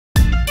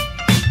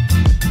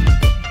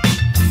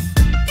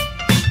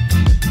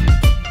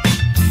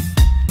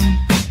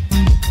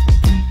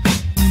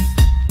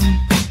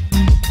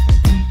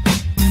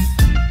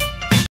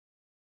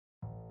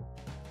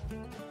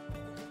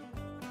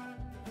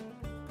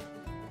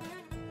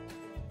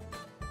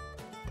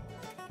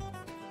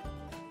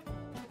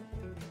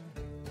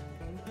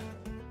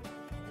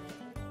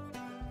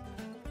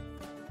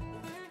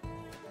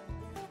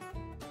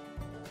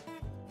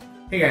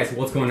Hey guys,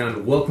 what's going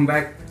on? Welcome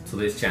back to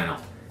this channel.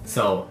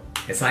 So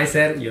as I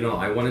said,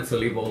 I wanted to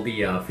leave all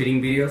the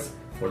fitting videos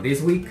for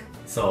this week.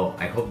 So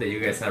I hope that you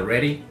guys are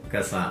ready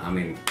because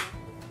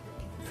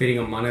fitting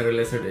a monitor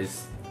lizard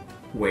is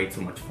way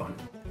too much fun.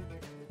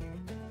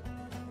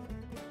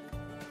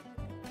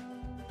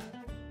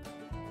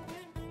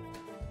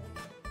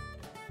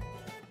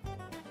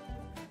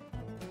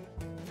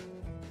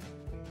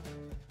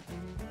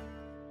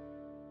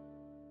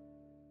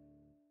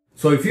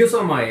 So if you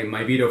saw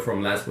my video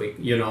from last week,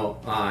 you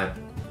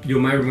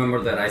might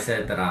remember that I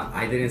said that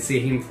I didn't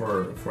see him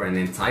for an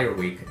entire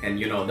week, and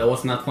that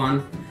was not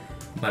fun.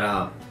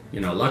 But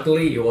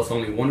luckily it was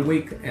only 1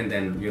 week, and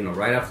then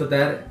right after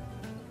that,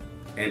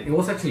 and it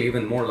was actually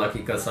even more lucky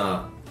because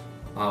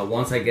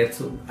once I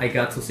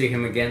got to see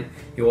him again,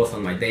 it was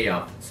on my day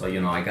off. So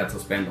I got to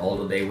spend all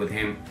the day with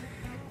him,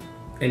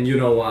 and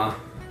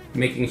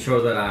making sure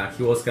that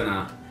he was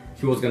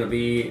gonna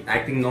be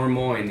acting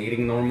normal and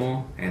eating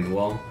normal, and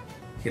well,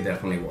 he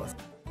definitely was.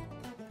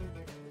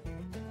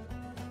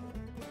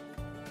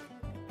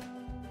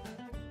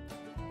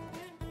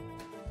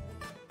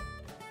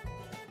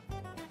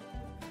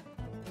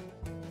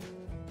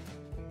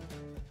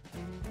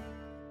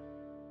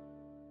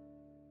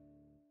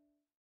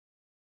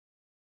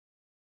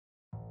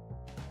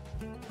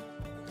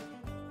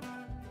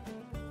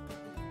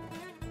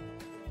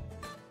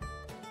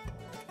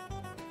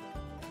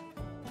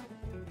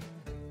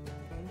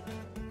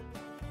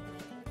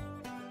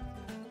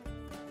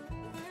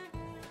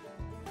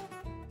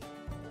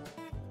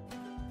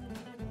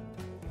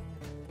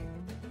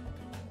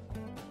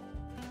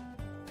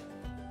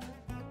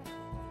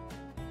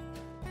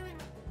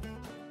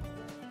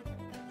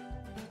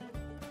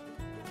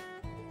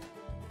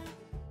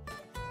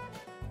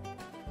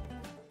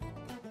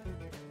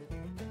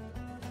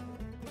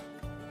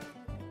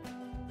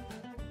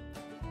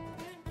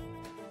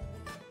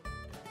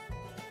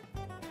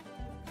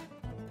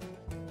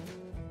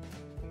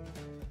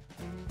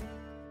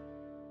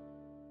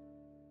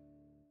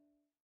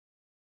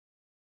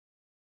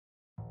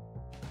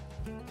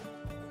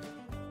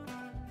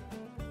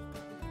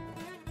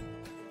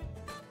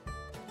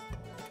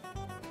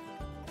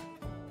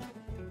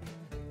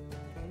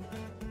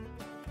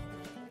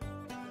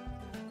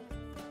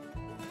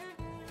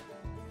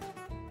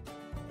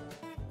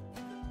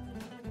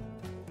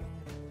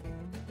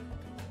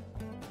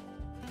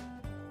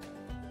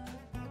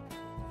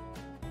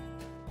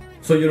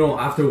 So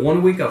after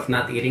 1 week of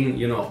not eating,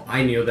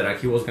 I knew that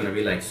he was gonna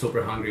be like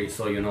super hungry.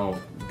 So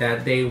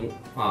that day,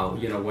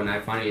 when I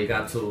finally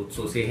got to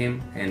see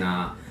him and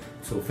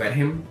to feed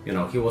him,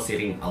 he was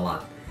eating a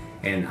lot,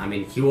 and I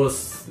mean he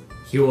was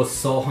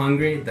so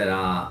hungry that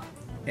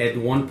at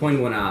one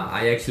point when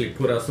I actually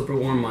put a super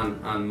warm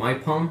on my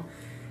palm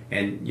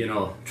and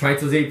tried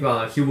to see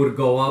if he would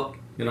go up.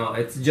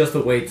 It's just a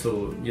way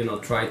to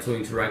try to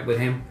interact with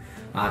him.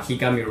 He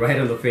got me right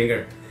on the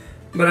finger,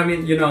 but I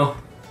mean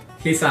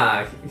he's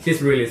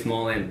really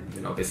small, and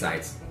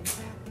besides,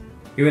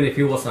 even if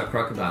he was a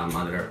crocodile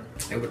monitor,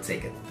 I would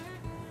take it.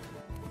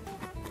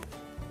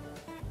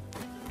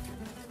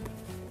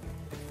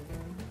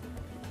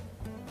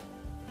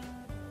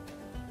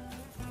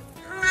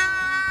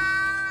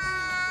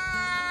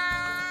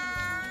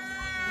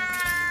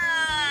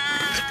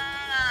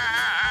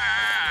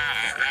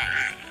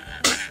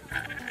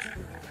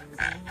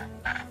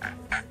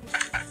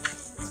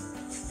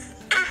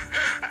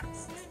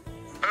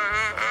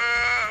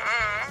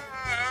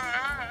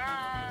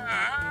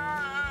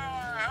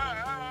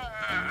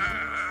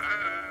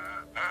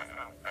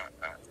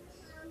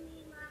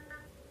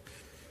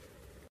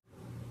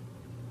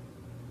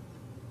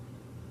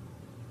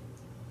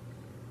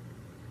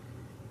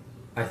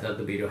 I thought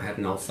the video had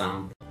no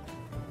sound.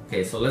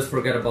 Okay, so let's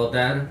forget about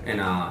that, and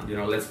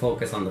let's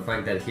focus on the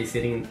fact that he's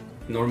eating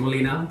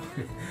normally now.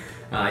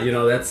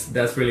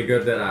 That's really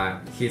good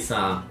that he's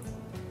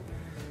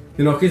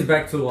he's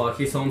back to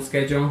his own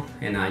schedule,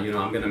 and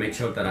I'm gonna make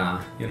sure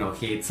that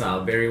he eats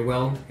very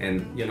well,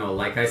 and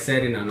like I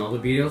said in another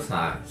videos,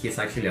 he's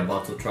actually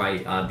about to try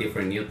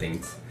different new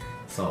things.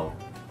 So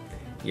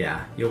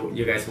yeah,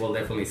 you guys will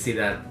definitely see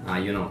that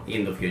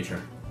in the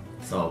future.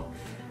 So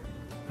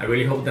I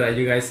really hope that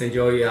you guys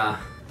enjoy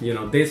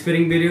these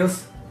fitting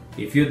videos.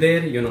 If you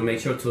did,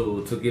 make sure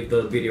to give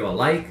the video a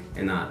like,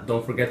 and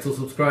don't forget to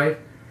subscribe,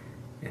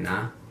 and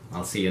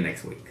I'll see you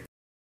next week.